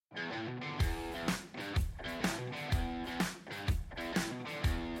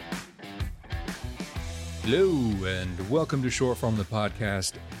Hello, and welcome to Short Form the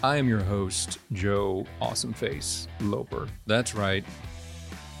Podcast. I am your host, Joe Awesomeface Loper. That's right,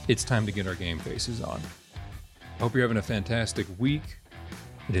 it's time to get our game faces on. Hope you're having a fantastic week.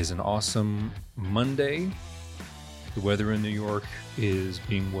 It is an awesome Monday. The weather in New York is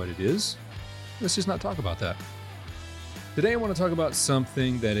being what it is. Let's just not talk about that. Today I want to talk about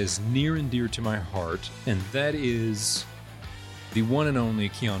something that is near and dear to my heart, and that is the one and only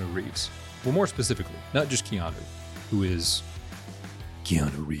Keanu Reeves. Well, more specifically, not just Keanu, who is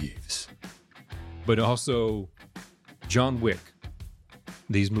Keanu Reeves, but also John Wick.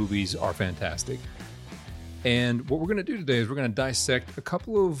 These movies are fantastic. And what we're going to do today is we're going to dissect a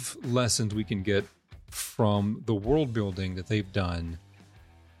couple of lessons we can get from the world building that they've done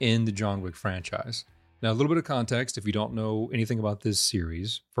in the John Wick franchise. Now, a little bit of context, if you don't know anything about this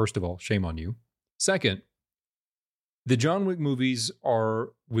series, first of all, shame on you. Second, the John Wick movies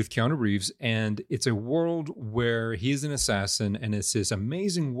are with Keanu Reeves, and it's a world where he is an assassin, and it's this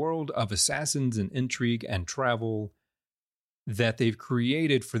amazing world of assassins and intrigue and travel that they've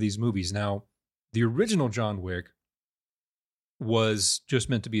created for these movies. Now, the original John Wick was just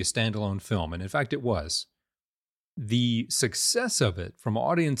meant to be a standalone film, and in fact, it was. The success of it from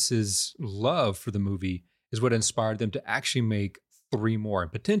audiences' love for the movie is what inspired them to actually make 3 more,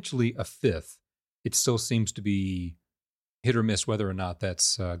 and potentially a 5th. It still seems to be hit or miss whether or not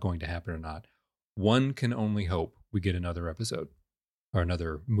that's going to happen or not. One can only hope we get another episode or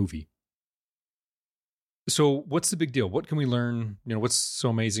another movie. So what's the big deal? What can we learn? What's so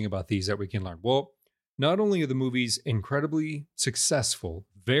amazing about these that we can learn? Well, not only are the movies incredibly successful,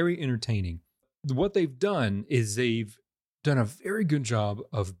 very entertaining, what they've done is they've done a very good job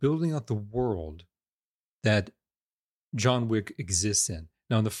of building out the world that John Wick exists in.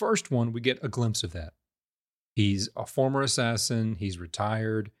 Now, in the first one, we get a glimpse of that. He's a former assassin. He's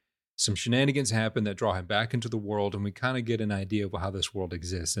retired. Some shenanigans happen that draw him back into the world, and we kind of get an idea of how this world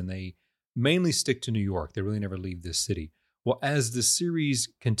exists. And they mainly stick to New York. They really never leave this city. Well, as the series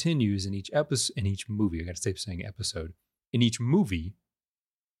continues in each episode, in each movie, I got to stop saying episode. In each movie,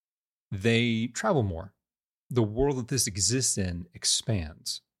 they travel more. The world that this exists in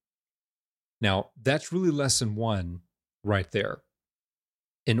expands. Now, that's really lesson 1 right there.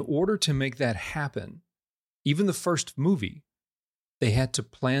 In order to make that happen, even the first movie, they had to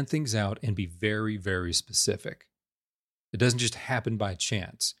plan things out and be very, very specific. It doesn't just happen by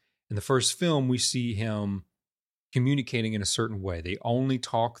chance. In the first film, we see him communicating in a certain way. They only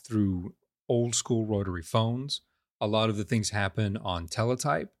talk through old school rotary phones. A lot of the things happen on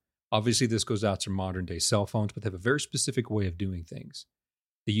teletype. Obviously, this goes out to modern day cell phones, but they have a very specific way of doing things.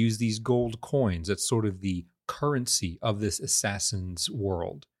 They use these gold coins. That's sort of the currency of this assassin's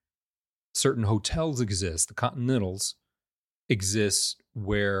world. Certain hotels exist, the Continentals exist,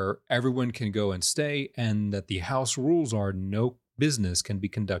 where everyone can go and stay, and that the house rules are no business can be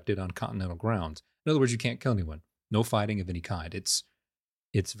conducted on Continental grounds. In other words, you can't kill anyone. No fighting of any kind. It's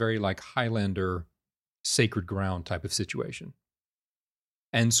very like Highlander sacred ground type of situation.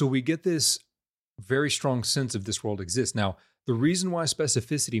 And so we get this very strong sense of this world exists. Now, the reason why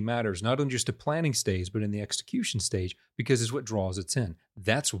specificity matters, not only just the planning stage, but in the execution stage, because it's what draws it in.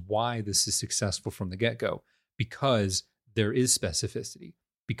 That's why this is successful from the get-go, because there is specificity,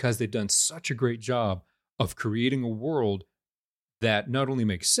 because they've done such a great job of creating a world that not only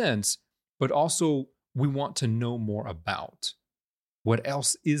makes sense, but also we want to know more about. What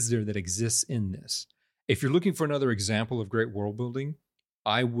else is there that exists in this? If you're looking for another example of great world building,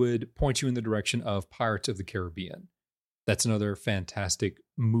 I would point you in the direction of Pirates of the Caribbean. That's another fantastic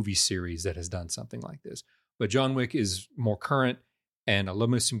movie series that has done something like this. But John Wick is more current, and I love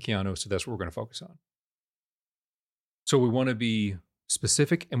me some Keanu, so that's what we're going to focus on. So we want to be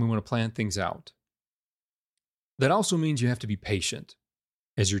specific, and we want to plan things out. That also means you have to be patient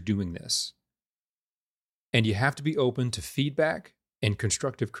as you're doing this. And you have to be open to feedback and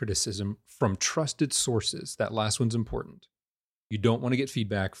constructive criticism from trusted sources. That last one's important. You don't want to get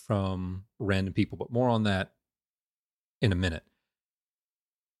feedback from random people, but more on that in a minute.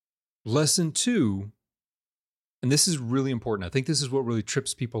 Lesson 2, and this is really important. I think this is what really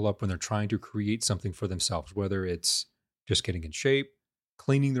trips people up when they're trying to create something for themselves, whether it's just getting in shape,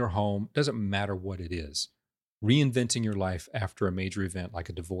 cleaning their home, doesn't matter what it is. Reinventing your life after a major event like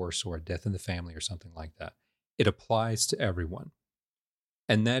a divorce or a death in the family or something like that. It applies to everyone.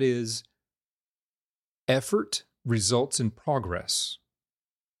 And that is, effort results in progress.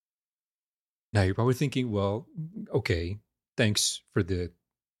 Now, you're probably thinking, well, okay, thanks for the,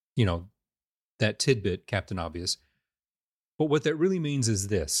 that tidbit, Captain Obvious. But what that really means is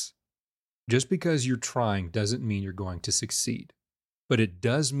this. Just because you're trying doesn't mean you're going to succeed. but it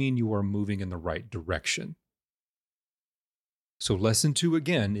does mean you are moving in the right direction. So lesson 2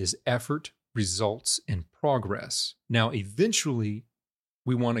 again is effort, results, and progress. Now, eventually,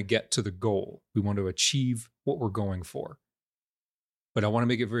 we want to get to the goal. We want to achieve what we're going for. But I want to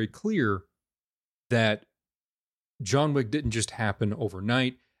make it very clear that John Wick didn't just happen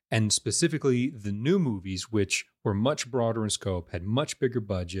overnight, and specifically the new movies, which were much broader in scope, had much bigger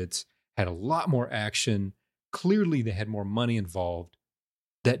budgets, had a lot more action. Clearly, they had more money involved.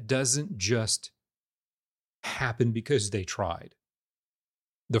 That doesn't just happen because they tried.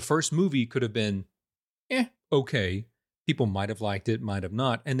 The first movie could have been, okay. People might have liked it, might have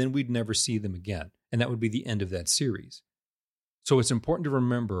not, and then we'd never see them again. And that would be the end of that series. So it's important to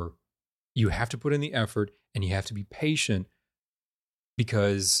remember you have to put in the effort and you have to be patient,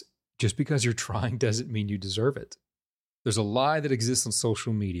 because just because you're trying doesn't mean you deserve it. There's a lie that exists on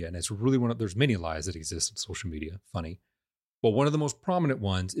social media, and it's really there's many lies that exist on social media, funny. But one of the most prominent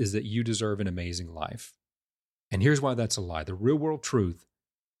ones is that you deserve an amazing life. And here's why that's a lie. The real world truth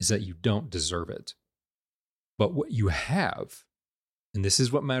is that you don't deserve it. But what you have, and this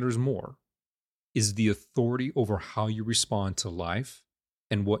is what matters more, is the authority over how you respond to life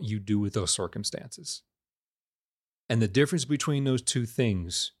and what you do with those circumstances. And the difference between those two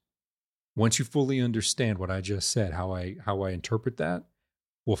things, once you fully understand what I just said, how I interpret that,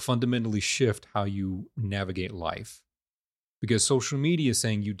 will fundamentally shift how you navigate life. Because social media is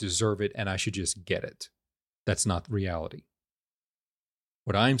saying you deserve it and I should just get it. That's not the reality.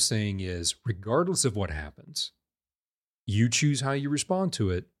 What I'm saying is, regardless of what happens, you choose how you respond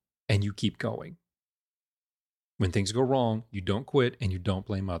to it and you keep going. When things go wrong, you don't quit and you don't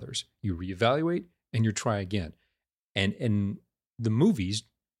blame others. You reevaluate and you try again. And in the movies,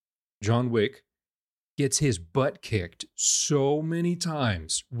 John Wick gets his butt kicked so many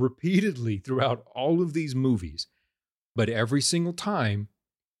times, repeatedly throughout all of these movies. But every single time,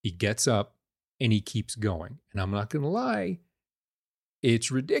 he gets up and he keeps going. And I'm not going to lie, it's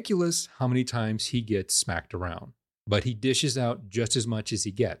ridiculous how many times he gets smacked around. But he dishes out just as much as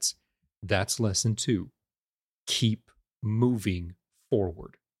he gets. That's lesson 2. Keep moving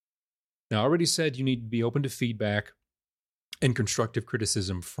forward. Now, I already said you need to be open to feedback and constructive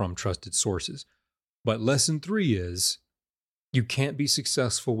criticism from trusted sources. But lesson 3 is you can't be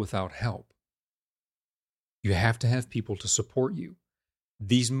successful without help. You have to have people to support you.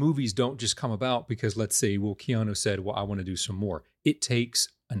 These movies don't just come about because, let's say, Keanu said, I want to do some more. It takes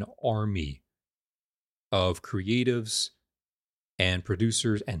an army of creatives and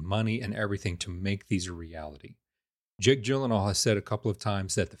producers and money and everything to make these a reality. Jake Gyllenhaal has said a couple of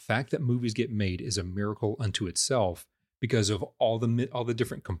times that the fact that movies get made is a miracle unto itself because of all the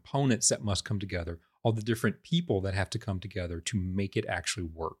different components that must come together, all the different people that have to come together to make it actually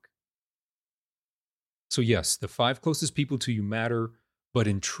work. So yes, the 5 closest people to you matter, but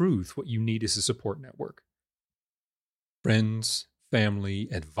in truth, what you need is a support network. Friends, family,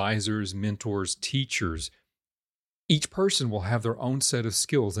 advisors, mentors, teachers. Each person will have their own set of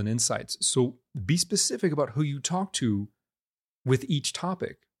skills and insights. So be specific about who you talk to with each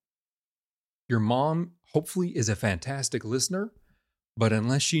topic. Your mom hopefully is a fantastic listener, but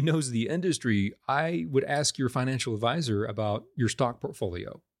unless she knows the industry, I would ask your financial advisor about your stock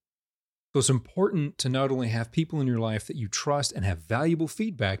portfolio. So it's important to not only have people in your life that you trust and have valuable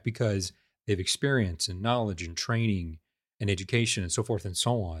feedback because they have experience and knowledge and training and education and so forth and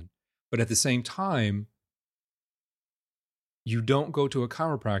so on, but at the same time, you don't go to a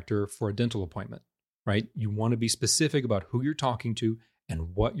chiropractor for a dental appointment, right? You want to be specific about who you're talking to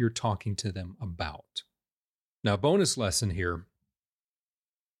and what you're talking to them about. Now, bonus lesson here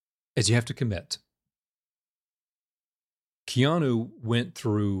is you have to commit. Keanu went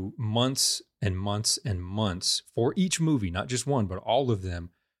through months and months and months for each movie, not just one, but all of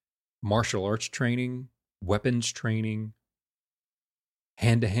them, martial arts training, weapons training,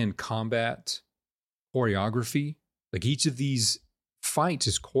 hand-to-hand combat, choreography. Like each of these fights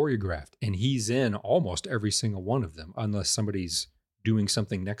is choreographed, and he's in almost every single one of them, unless somebody's doing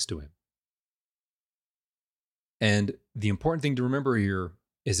something next to him. And the important thing to remember here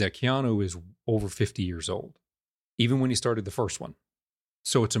is that Keanu is over 50 years old, even when he started the first one.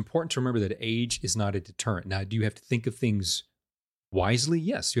 So it's important to remember that age is not a deterrent. Now, do you have to think of things wisely?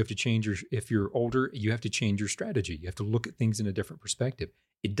 Yes, you have to change if you're older, you have to change your strategy. You have to look at things in a different perspective.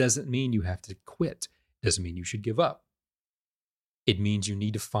 It doesn't mean you have to quit. It doesn't mean you should give up. It means you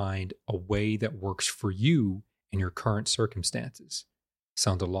need to find a way that works for you in your current circumstances.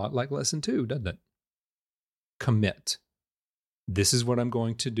 Sounds a lot like lesson 2, doesn't it? Commit. This is what I'm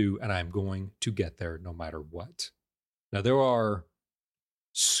going to do, and I'm going to get there no matter what. Now, there are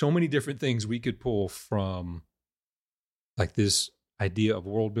so many different things we could pull from like this idea of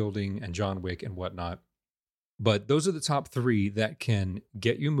world building and John Wick and whatnot. But those are the top 3 that can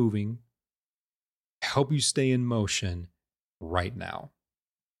get you moving, help you stay in motion right now.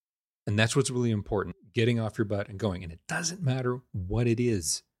 And that's what's really important, getting off your butt and going. And it doesn't matter what it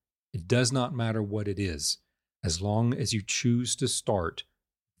is. It does not matter what it is. As long as you choose to start,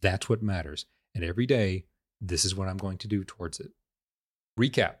 that's what matters. And every day, this is what I'm going to do towards it.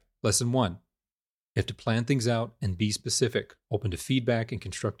 Recap. Lesson 1. You have to plan things out and be specific, open to feedback and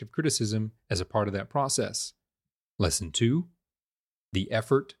constructive criticism as a part of that process. Lesson 2. The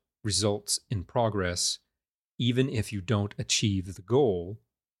effort results in progress. Even if you don't achieve the goal,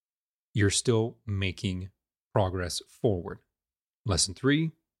 you're still making progress forward. Lesson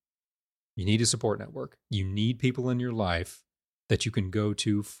 3. You need a support network. You need people in your life that you can go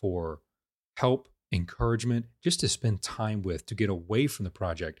to for help, encouragement, just to spend time with, to get away from the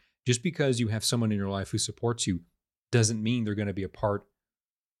project. Just because you have someone in your life who supports you doesn't mean they're going to be a part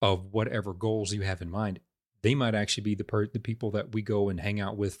of whatever goals you have in mind. They might actually be the people that we go and hang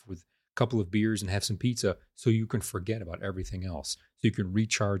out with a couple of beers and have some pizza so you can forget about everything else, so you can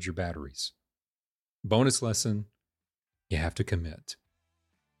recharge your batteries. Bonus lesson, you have to commit.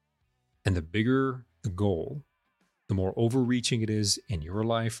 And the bigger the goal, the more overreaching it is in your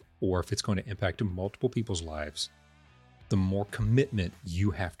life, or if it's going to impact multiple people's lives, the more commitment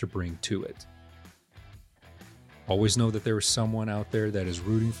you have to bring to it. Always know that there is someone out there that is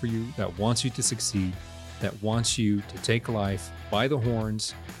rooting for you, that wants you to succeed, that wants you to take life by the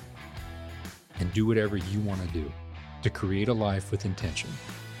horns and do whatever you want to do to create a life with intention.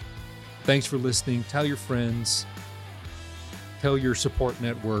 Thanks for listening. Tell your friends, tell your support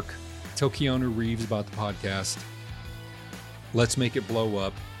network, tell Keanu Reeves about the podcast. Let's make it blow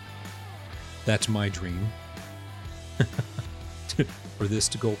up. That's my dream. For this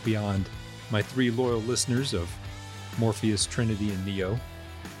to go beyond my 3 loyal listeners of Morpheus, Trinity, and Neo.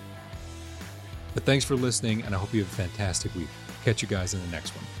 But thanks for listening, and I hope you have a fantastic week. Catch you guys in the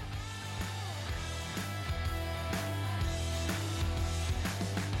next one.